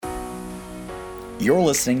You're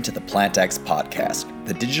listening to the PlantX podcast,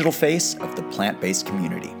 the digital face of the plant-based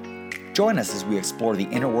community. Join us as we explore the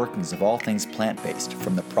inner workings of all things plant-based,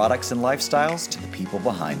 from the products and lifestyles to the people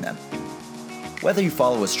behind them. Whether you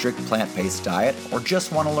follow a strict plant-based diet or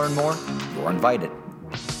just want to learn more, you're invited.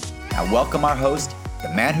 Now welcome our host, the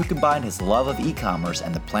man who combined his love of e-commerce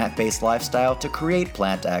and the plant-based lifestyle to create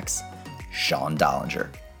PlantX, Sean Dollinger.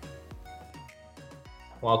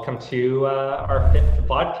 Welcome to our fifth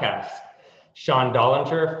podcast. Sean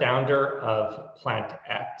Dollinger, founder of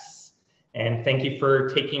PlantX. And thank you for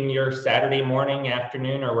taking your Saturday morning,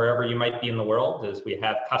 afternoon, or wherever you might be in the world, as we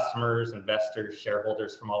have customers, investors,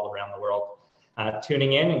 shareholders from all around the world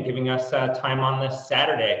tuning in and giving us time on this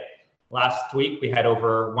Saturday. Last week, we had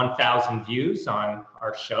over 1,000 views on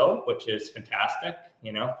our show, which is fantastic.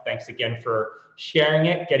 Thanks again for sharing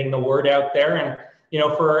it, getting the word out there. And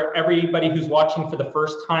for everybody who's watching for the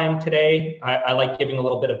first time today, I like giving a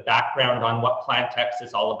little bit of background on what PlantX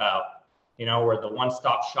is all about. We're the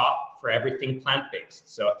one-stop shop for everything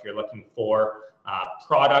plant-based. So if you're looking for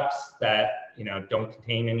products that, don't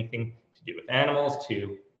contain anything to do with animals,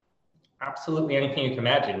 to absolutely anything you can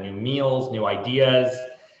imagine, new meals, new ideas,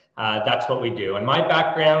 that's what we do. And my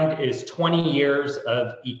background is 20 years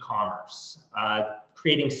of e-commerce,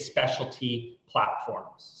 creating specialty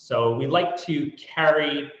platforms. So we like to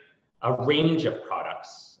carry a range of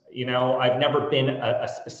products. I've never been a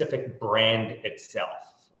specific brand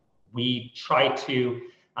itself. We try to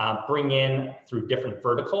bring in through different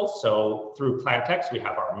verticals. So through PlantX, we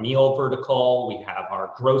have our meal vertical, we have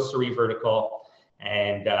our grocery vertical,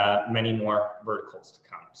 and many more verticals to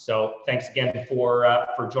come. So thanks again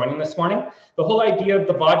for joining this morning. The whole idea of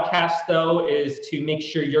the podcast, though, is to make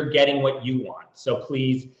sure you're getting what you want. So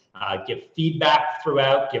please give feedback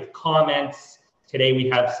throughout, give comments. Today we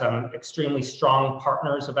have some extremely strong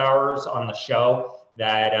partners of ours on the show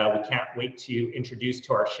that we can't wait to introduce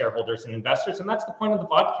to our shareholders and investors. And that's the point of the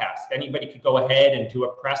podcast. Anybody could go ahead and do a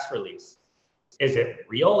press release. Is it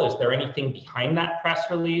real? Is there anything behind that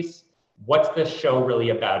press release? What's this show really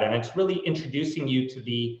about? And it's really introducing you to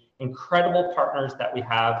the incredible partners that we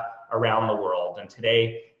have around the world. And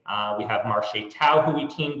today we have Marchés Tau, who we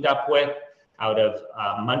teamed up with out of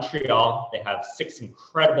Montreal. They have 6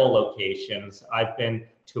 incredible locations. I've been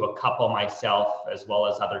to a couple myself, as well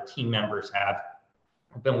as other team members have.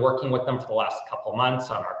 I've been working with them for the last couple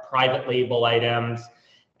months on our private label items.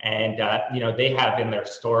 And they have in their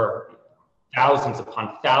store thousands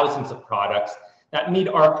upon thousands of products that meet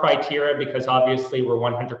our criteria, because obviously we're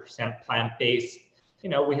 100% plant-based.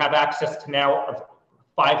 We have access to now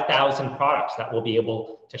 5,000 products that we'll be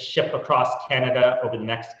able to ship across Canada over the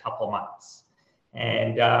next couple months.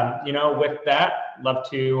 And, with that, love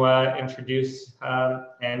to introduce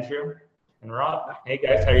Andrew and Rob. Hey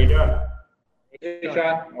guys, how are you doing? Hey Sean,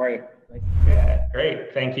 how are you? Yeah,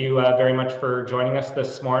 great. Thank you very much for joining us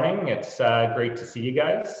this morning. It's great to see you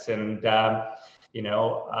guys. And,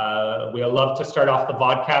 we love to start off the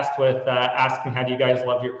podcast with asking, how do you guys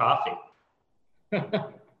love your coffee?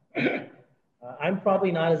 I'm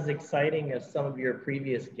probably not as exciting as some of your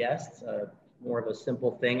previous guests. More of a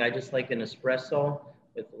simple thing. I just like an espresso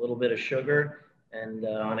with a little bit of sugar, and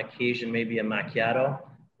on occasion maybe a macchiato.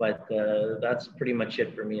 But that's pretty much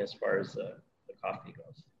it for me as far as the coffee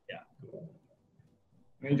goes. Yeah.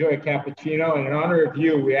 I enjoy a cappuccino, and in honor of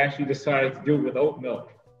you, we actually decided to do it with oat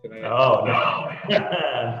milk tonight. Oh,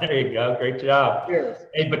 no. There you go. Great job. Cheers.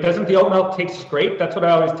 Hey, but doesn't the oat milk taste great? That's what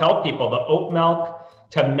I always tell people. The oat milk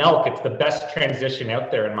to milk, it's the best transition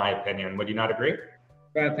out there, in my opinion. Would you not agree?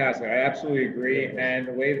 Fantastic. I absolutely agree. And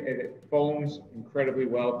the way it foams incredibly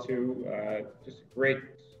well too. Just a great,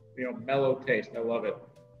 mellow taste. I love it.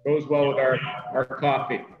 Goes well with our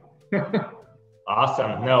coffee.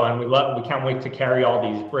 Awesome. No, and we can't wait to carry all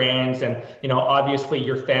these brands. And, obviously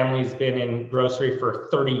your family's been in grocery for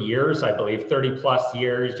 30 years, I believe, 30 plus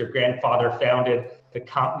years. Your grandfather founded the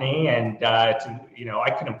company, and it's, I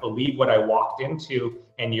couldn't believe what I walked into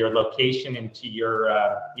and your location, into your,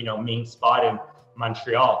 main spot in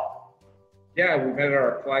Montreal. Yeah, we met at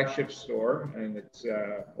our flagship store, and it's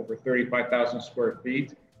over 35,000 square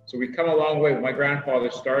feet. So we've come a long way. My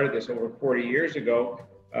grandfather started this over 40 years ago.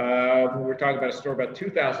 We were talking about a store about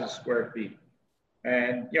 2,000 square feet.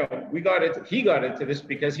 And, he got into this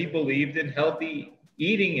because he believed in healthy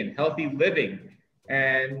eating and healthy living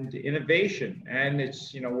and innovation. And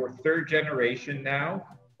it's, we're third generation now.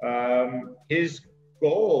 His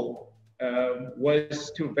goal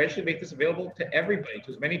was to eventually make this available to everybody,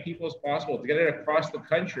 to as many people as possible, to get it across the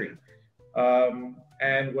country.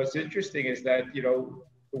 And what's interesting is that,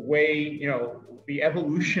 the way, the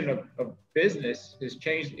evolution of business has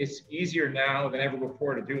changed. It's easier now than ever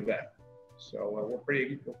before to do that. So we're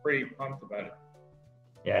pretty pumped about it.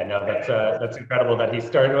 Yeah, no, that's incredible that he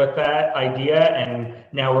started with that idea, and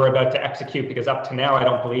now we're about to execute, because up to now, I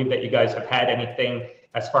don't believe that you guys have had anything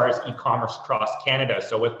as far as e-commerce across Canada.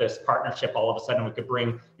 So with this partnership, all of a sudden we could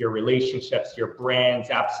bring your relationships, your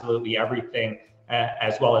brands, absolutely everything,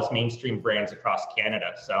 as well as mainstream brands across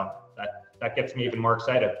Canada. So that gets me even more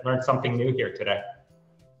excited. Learned something new here today.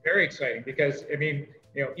 Very exciting, because I mean,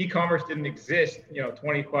 e-commerce didn't exist,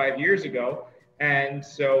 25 years ago, and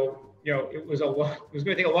so it was going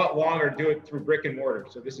to take a lot longer to do it through brick and mortar.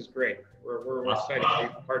 So this is great. We're excited to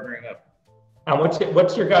be partnering up. And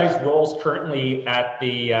what's your guys' roles currently at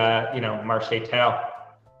the Marchés Tau?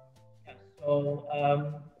 Yeah, so I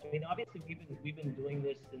mean, obviously we've been doing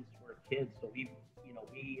this since we're kids. So we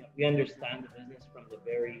understand the business from the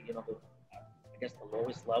very I guess the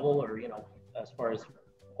lowest level, or as far as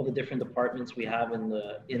all the different departments we have in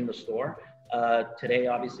the store. Today,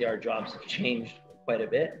 obviously, our jobs have changed quite a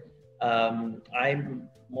bit. I'm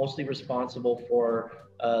mostly responsible for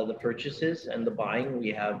the purchases and the buying. We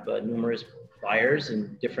have numerous buyers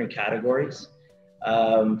in different categories,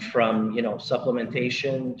 from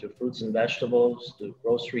supplementation to fruits and vegetables to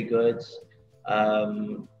grocery goods.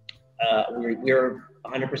 We're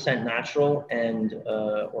 100% natural and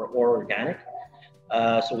or organic,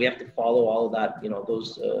 so we have to follow all of that,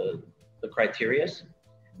 those the criterias.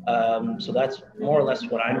 So that's more or less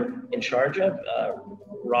what I'm in charge of.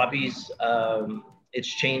 Robbie's, it's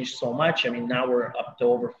changed so much. I mean, now we're up to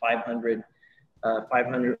over 500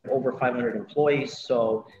 employees.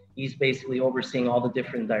 So he's basically overseeing all the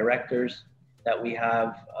different directors that we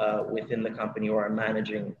have within the company, or are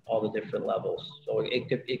managing all the different levels. So it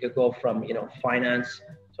could go from finance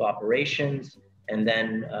to operations, and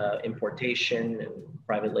then importation and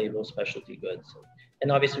private label, specialty goods,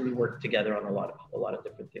 and obviously we work together on a lot of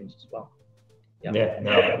different things as well. Yeah,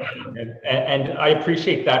 no, and I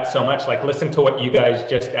appreciate that so much. Like, listen to what you guys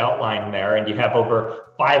just outlined there, and you have over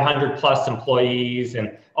 500 plus employees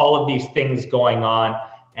and all of these things going on,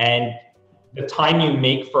 and the time you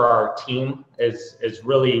make for our team is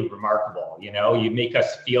really remarkable. You make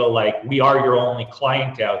us feel like we are your only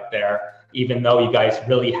client out there, even though you guys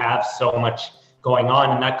really have so much going on.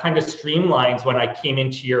 And that kind of streamlines when I came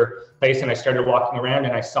into your place and I started walking around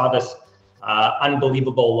and I saw this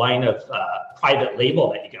unbelievable line of private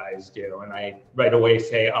label that you guys do. And I right away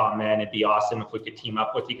say, oh man, it'd be awesome if we could team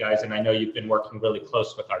up with you guys. And I know you've been working really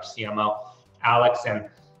close with our CMO, Alex. And,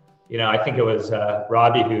 I think it was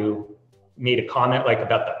Robbie who made a comment like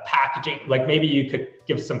about the packaging. Like, maybe you could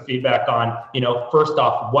give some feedback on, first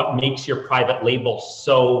off, what makes your private label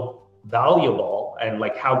so valuable, and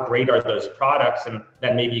like how great are those products, and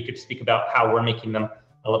then maybe you could speak about how we're making them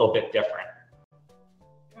a little bit different.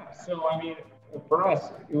 Yeah, so I mean, for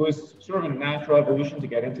us, it was sort of a natural evolution to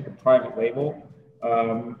get into the private label.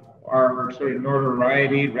 Our sort of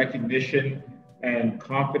notoriety, recognition, and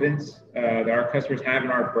confidence that our customers have in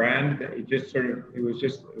our brand, it was sort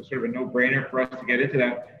of a no-brainer for us to get into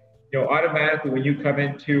that. Automatically when you come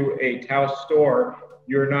into a Tau store,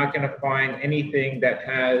 you're not going to find anything that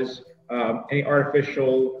has any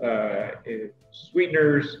artificial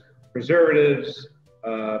sweeteners, preservatives.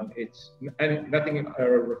 It's nothing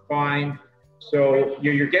refined. So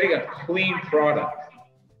you're getting a clean product.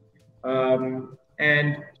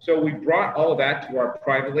 And so we brought all of that to our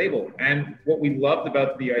private label. And what we loved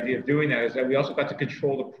about the idea of doing that is that we also got to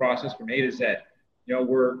control the process from A to Z.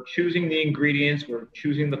 We're choosing the ingredients, we're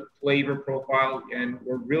choosing the flavor profile, and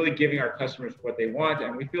we're really giving our customers what they want.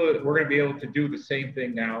 And we feel that we're going to be able to do the same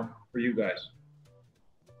thing now for you guys.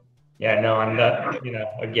 Yeah, no, and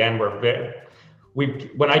again,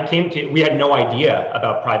 when I came to, we had no idea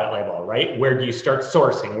about private label, right? Where do you start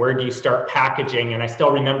sourcing? Where do you start packaging? And I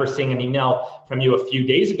still remember seeing an email from you a few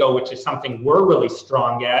days ago, which is something we're really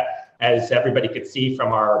strong at, as everybody could see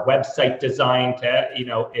from our website design to,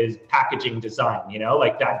 is packaging design,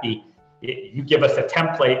 like that'd be, you give us a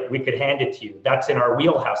template, we could hand it to you. That's in our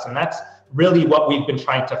wheelhouse. And that's really what we've been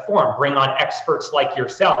trying to form, bring on experts like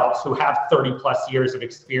yourselves who have 30 plus years of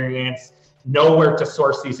experience, know where to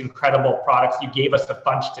source these incredible products. You gave us a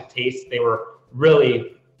bunch to taste. They were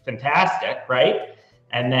really fantastic, right?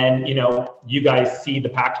 And then, you guys see the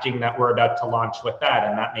packaging that we're about to launch with that,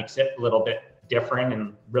 and that makes it a little bit different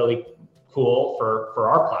and really cool for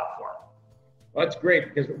our platform. Well, that's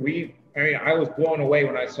great, because I was blown away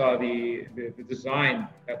when I saw the design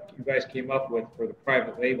that you guys came up with for the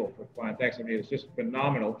private label for PlantX. I mean, it's just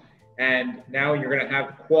phenomenal. And now you're going to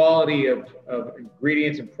have quality of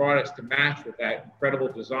ingredients and products to match with that incredible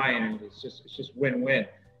design. And it's just win-win.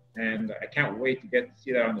 And I can't wait to get to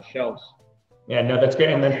see that on the shelves. Yeah, no, that's great.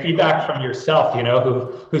 And then feedback from yourself,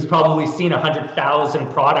 who's probably seen 100,000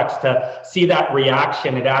 products, to see that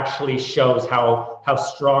reaction. It actually shows how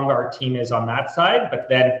strong our team is on that side. But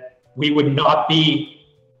then we would not be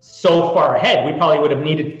so far ahead. We probably would have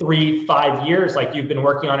needed 3-5 years. Like, you've been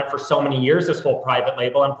working on it for so many years, this whole private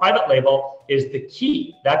label, and private label is the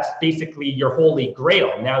key. That's basically your holy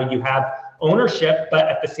grail. Now you have ownership, but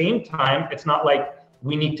at the same time, it's not like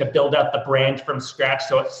we need to build out the brand from scratch.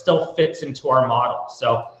 So it still fits into our model.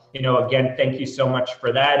 So, again, thank you so much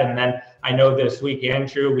for that. And then I know this week,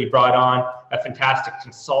 Andrew, we brought on a fantastic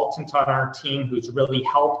consultant on our team who's really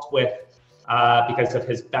helped with, because of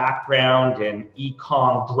his background in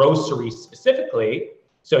e-com grocery specifically.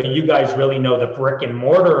 So you guys really know the brick and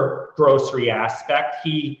mortar grocery aspect.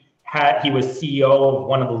 He was CEO of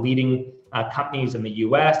one of the leading companies in the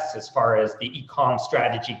US as far as the e-com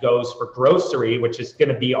strategy goes for grocery, which is going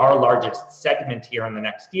to be our largest segment here in the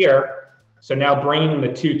next year. So now bringing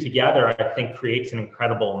the two together, I think, creates an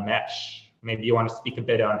incredible mesh. Maybe you want to speak a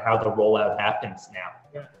bit on how the rollout happens now.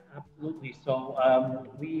 Yeah, absolutely. So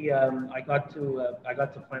I got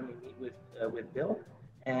to finally meet with Bill,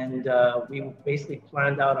 and we basically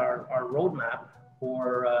planned out our roadmap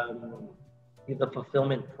for the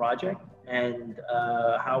fulfillment project and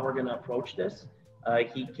how we're going to approach this.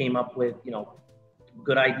 He came up with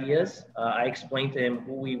good ideas. I explained to him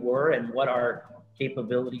who we were and what our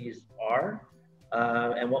capabilities are,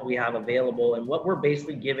 and what we have available, and what we're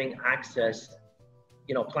basically giving access.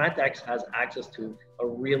 PlantX has access to a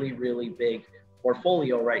really, really big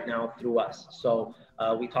portfolio right now through us. So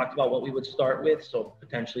we talked about what we would start with. So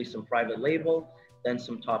potentially some private label, then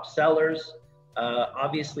some top sellers.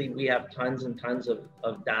 Obviously, we have tons and tons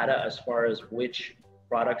of data as far as which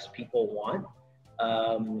products people want.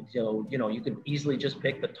 You could easily just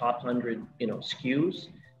pick the top 100, SKUs,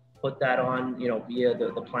 put that on, via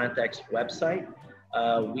the PlantX website.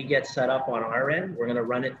 We get set up on our end. We're going to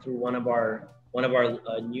run it through one of our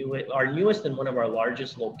newest and one of our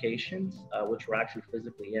largest locations, which we're actually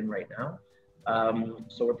physically in right now.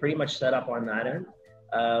 So we're pretty much set up on that end.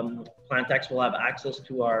 PlantX will have access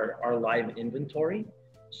to our live inventory.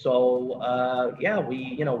 So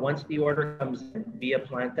once the order comes in via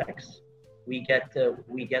PlantX, we get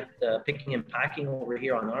the picking and packing over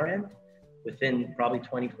here on our end. Within probably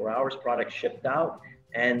 24 hours, product shipped out,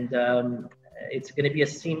 and it's going to be a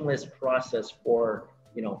seamless process for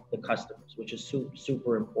the customers, which is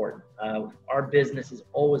super important. Our business is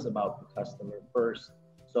always about the customer first.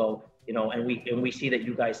 So and we see that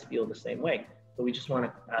you guys feel the same way. So we just want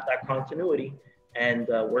to have that continuity and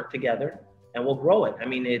work together, and we'll grow it. I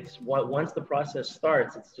mean, once the process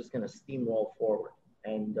starts, it's just going to steamroll forward,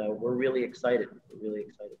 and we're really excited. We're really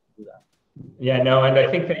excited to do that. Yeah, no, and I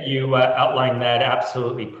think that you outlined that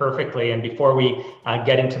absolutely perfectly. And before we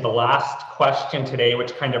get into the last question today,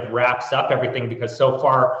 which kind of wraps up everything, because so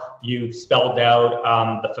far you've spelled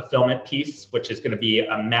out the fulfillment piece, which is going to be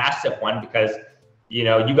a massive one, because you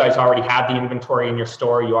guys already have the inventory in your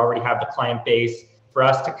store, you already have the client base. For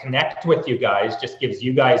us to connect with you guys just gives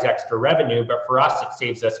you guys extra revenue, but for us, it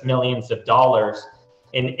saves us millions of dollars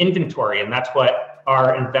in inventory, and that's what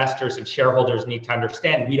our investors and shareholders need to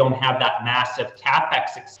understand. We don't have that massive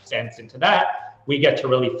CapEx expense into that. We get to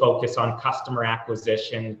really focus on customer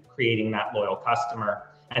acquisition, creating that loyal customer.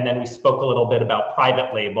 And then we spoke a little bit about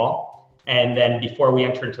private label. And then before we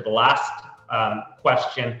enter into the last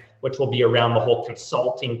question, which will be around the whole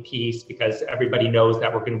consulting piece, because everybody knows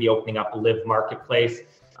that we're going to be opening up a Live Marketplace,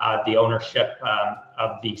 the ownership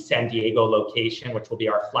of the San Diego location, which will be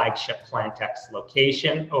our flagship PlantX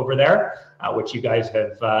location over there, which you guys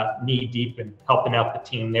have knee deep in helping out the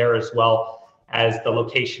team there, as well as the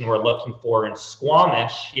location we're looking for in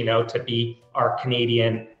Squamish, to be our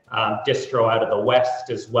Canadian distro out of the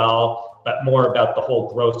West as well, but more about the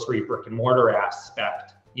whole grocery brick and mortar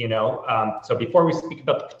aspect, So before we speak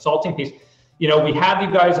about the consulting piece, we have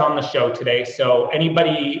you guys on the show today. So any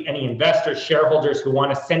investors, shareholders who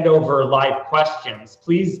want to send over live questions,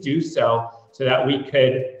 please do so that we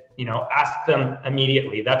could, ask them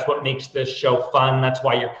immediately. That's what makes this show fun. That's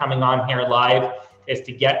why you're coming on here live, is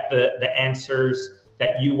to get the answers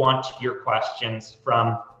that you want to your questions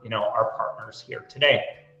from, our partners here today.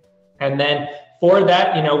 And then for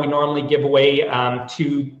that, we normally give away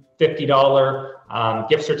two $50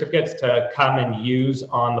 gift certificates to come and use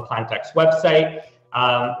on the PlantX website.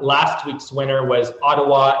 Last week's winner was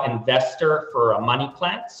Ottawa Investor for a money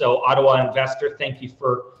plant. So Ottawa Investor, thank you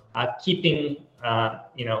for keeping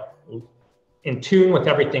in tune with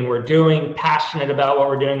everything we're doing, passionate about what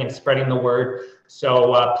we're doing, and spreading the word.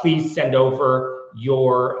 So please send over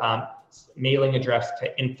your mailing address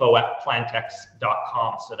to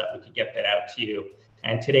info@plantx.com so that we could get that out to you.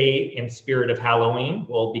 And today, in spirit of Halloween,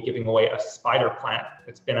 we'll be giving away a spider plant.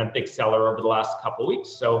 It's been a big seller over the last couple of weeks,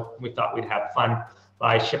 so we thought we'd have fun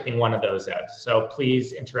by shipping one of those out. So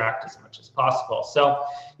please interact as much as possible. So,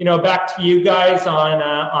 back to you guys on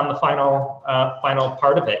the final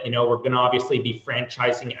part of it. We're going to obviously be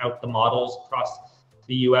franchising out the models across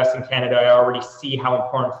the US and Canada. I already see how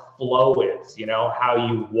important flow is, how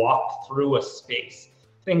you walk through a space,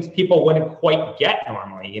 things people wouldn't quite get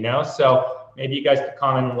normally, So maybe you guys could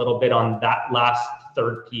comment a little bit on that last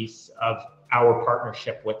third piece of our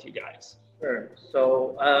partnership with you guys. Sure.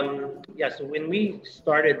 So so when we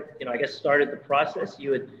started, started the process,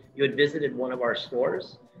 you had visited one of our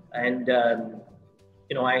stores, and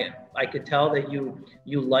I could tell that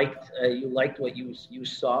you liked what you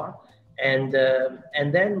saw, and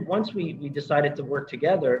then once we decided to work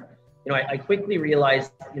together, I quickly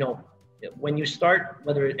realized, when you start,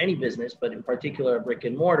 whether any business, but in particular brick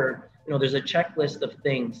and mortar, there's a checklist of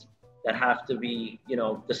things that have to be,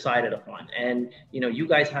 decided upon. And, you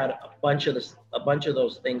guys had a bunch of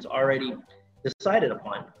those things already decided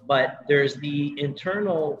upon, but there's the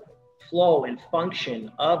internal flow and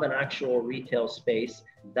function of an actual retail space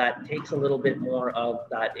that takes a little bit more of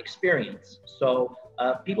that experience. So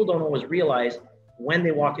people don't always realize when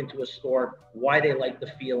they walk into a store, why they like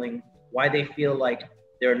the feeling, why they feel like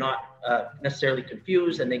they're not necessarily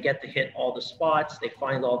confused, and they get to hit all the spots. They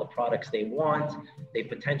find all the products they want. They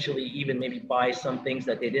potentially even maybe buy some things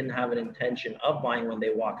that they didn't have an intention of buying when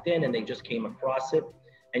they walked in, and they just came across it.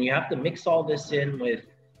 And you have to mix all this in with,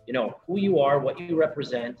 who you are, what you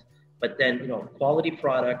represent, but then, quality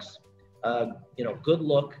products, good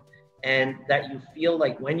look, and that you feel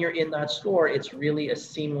like when you're in that store, it's really a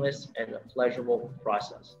seamless and a pleasurable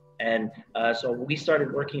process. And so we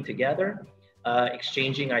started working together,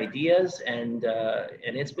 exchanging ideas, and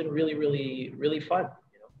it's been really, really, really fun.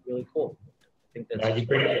 Really cool. I think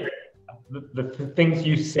that's the things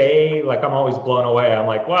you say. Like, I'm always blown away. I'm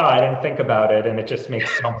like, wow, I didn't think about it, and it just makes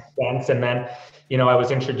so much sense. And then, I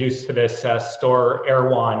was introduced to this store,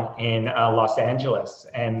 Erewhon, in Los Angeles,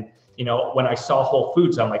 and when I saw Whole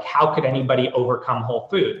Foods, I'm like, how could anybody overcome Whole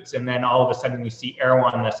Foods? And then all of a sudden, you see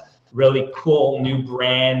Erewhon, this really cool new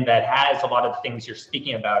brand that has a lot of the things you're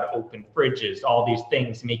speaking about, open fridges, all these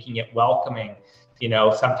things, making it welcoming,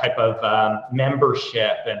 some type of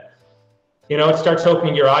membership. And, it starts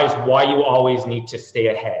opening your eyes why you always need to stay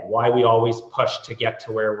ahead, why we always push to get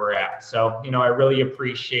to where we're at. So, I really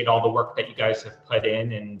appreciate all the work that you guys have put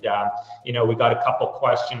in. And, we got a couple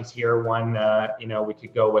questions here. One, we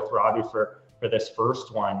could go with Robbie for this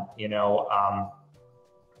first one.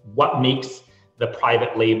 What makes the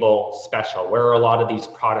private label special? Where are a lot of these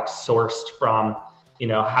products sourced from?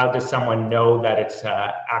 How does someone know that it's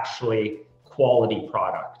actually quality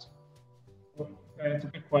product? It's a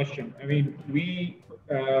good question. I mean, we've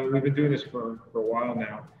been doing this for a while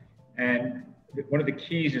now, and one of the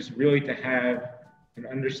keys is really to have an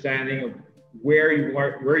understanding of where you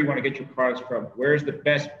want to get your products from. Where's the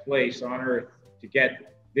best place on earth to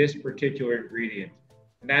get this particular ingredient?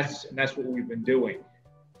 And that's what we've been doing.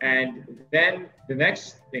 And then the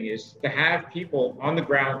next thing is to have people on the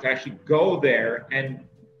ground to actually go there and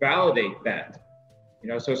validate that.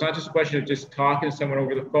 So it's not just a question of just talking to someone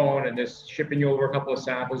over the phone and just shipping you over a couple of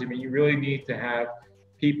samples. I mean, you really need to have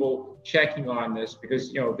people checking on this,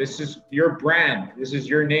 because, this is your brand. This is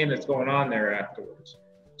your name that's going on there afterwards.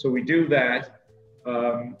 So we do that.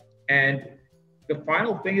 And the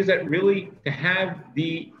final thing is that really to have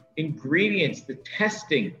the ingredients, the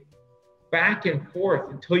testing, back and forth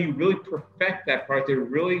until you really perfect that product that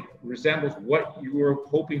really resembles what you were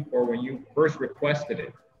hoping for when you first requested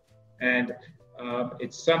it. And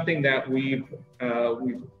it's something that we've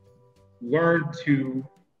learned to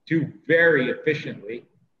do very efficiently,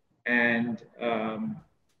 and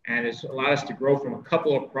it's allowed us to grow from a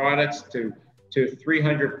couple of products to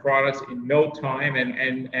 300 products in no time,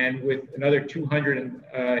 and with another 200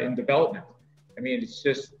 in development. I mean,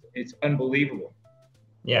 it's unbelievable.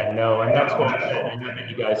 Yeah, no, and that's what I know that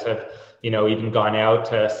you guys have, even gone out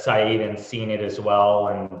to site and seen it as well.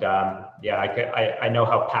 And I know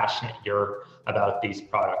how passionate you're about these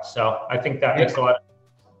products. So I think that makes a lot.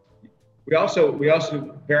 We also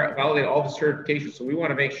validate all the certifications. So we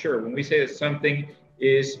want to make sure when we say that something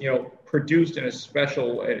is, produced in a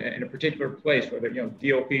particular place, whether,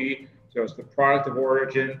 DOP, so it's the product of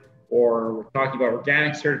origin, or we're talking about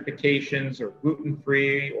organic certifications or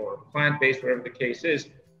gluten-free or plant-based, whatever the case is,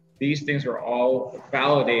 these things are all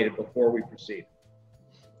validated before we proceed.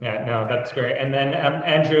 Yeah, no, that's great. And then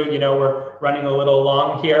Andrew, we're running a little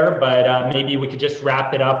long here, but maybe we could just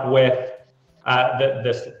wrap it up with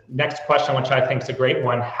this next question, which I think is a great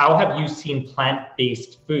one. How have you seen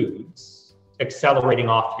plant-based foods accelerating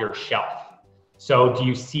off your shelf? So do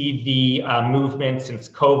you see the movement since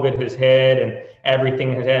COVID has hit and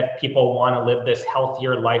everything has hit, people want to live this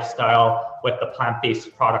healthier lifestyle with the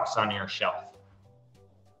plant-based products on your shelf?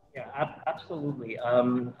 Yeah, absolutely. I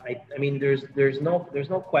mean, there's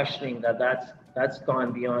no questioning that's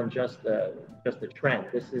gone beyond just the trend.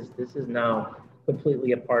 This is now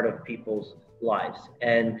completely a part of people's lives,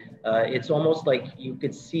 and it's almost like you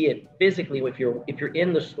could see it physically if you're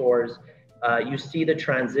in the stores. You see the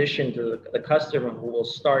transition to the customer who will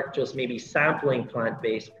start just maybe sampling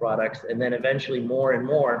plant-based products, and then eventually more and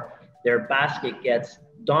more their basket gets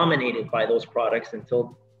dominated by those products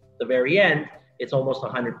until the very end it's almost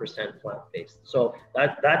 100% plant-based. So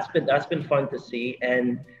that's been fun to see.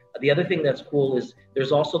 And the other thing that's cool is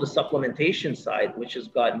there's also the supplementation side, which has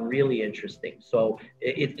gotten really interesting. So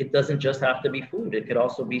it doesn't just have to be food. It could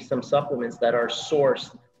also be some supplements that are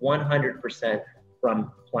sourced 100%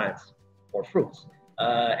 from plants or fruits.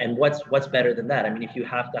 And what's better than that? I mean, if you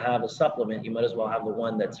have to have a supplement, you might as well have the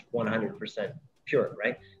one that's 100% pure,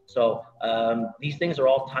 right? So these things are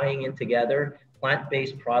all tying in together.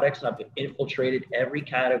 Plant-based products have infiltrated every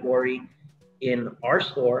category in our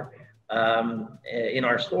store, in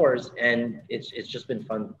our stores, and it's just been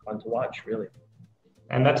fun to watch, really.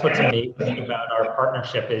 And that's what's amazing about our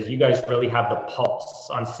partnership is you guys really have the pulse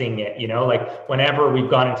on seeing it, like whenever we've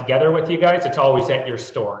gone in together with you guys, it's always at your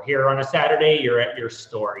store. Here on a Saturday, you're at your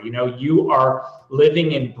store. You are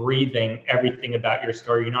living and breathing everything about your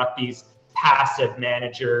store. You're not these passive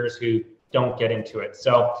managers who don't get into it.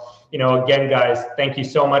 So, again, guys, thank you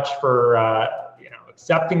so much for,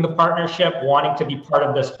 accepting the partnership, wanting to be part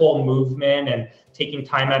of this whole movement and taking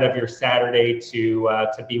time out of your Saturday to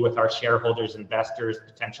be with our shareholders, investors,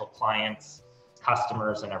 potential clients,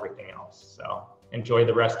 customers, and everything else. So enjoy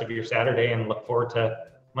the rest of your Saturday and look forward to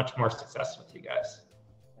much more success with you guys.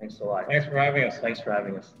 Thanks a lot. Thanks for having us. Thanks for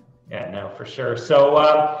having us. Yeah, no, for sure. So,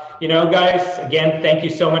 guys, again, thank you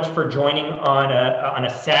so much for joining on a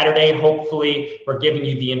Saturday. Hopefully, we're giving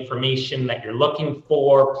you the information that you're looking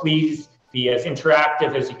for. Please be as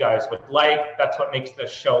interactive as you guys would like. That's what makes the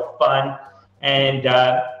show fun. And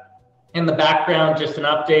in the background, just an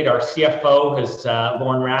update, our CFO has,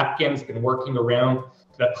 Lauren Rapkin's been working around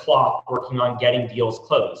the clock, working on getting deals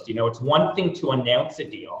closed. It's one thing to announce a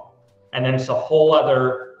deal, and then it's a whole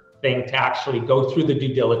other thing to actually go through the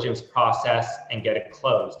due diligence process and get it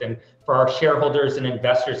closed. And for our shareholders and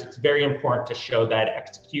investors, it's very important to show that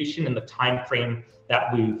execution in the time frame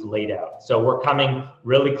that we've laid out. So we're coming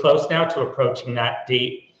really close now to approaching that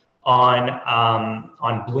date on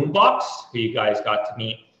Bloombox, who you guys got to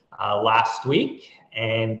meet last week.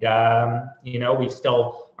 And, we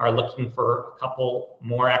still are looking for a couple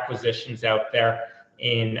more acquisitions out there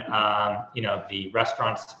in, the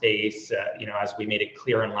restaurant space. As we made it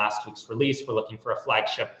clear in last week's release, we're looking for a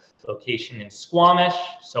flagship location in Squamish.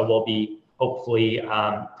 So we'll be hopefully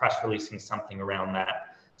press releasing something around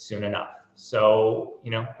that soon enough. So,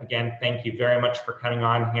 again, thank you very much for coming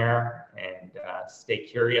on here, and stay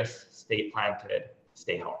curious, stay planted,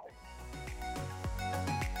 stay healthy.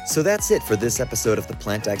 So that's it for this episode of the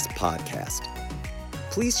PlantX podcast.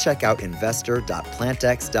 Please check out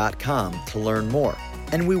investor.plantx.com to learn more,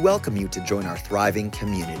 and we welcome you to join our thriving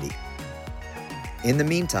community. In the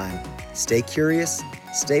meantime, stay curious,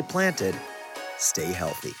 stay planted, stay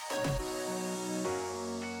healthy.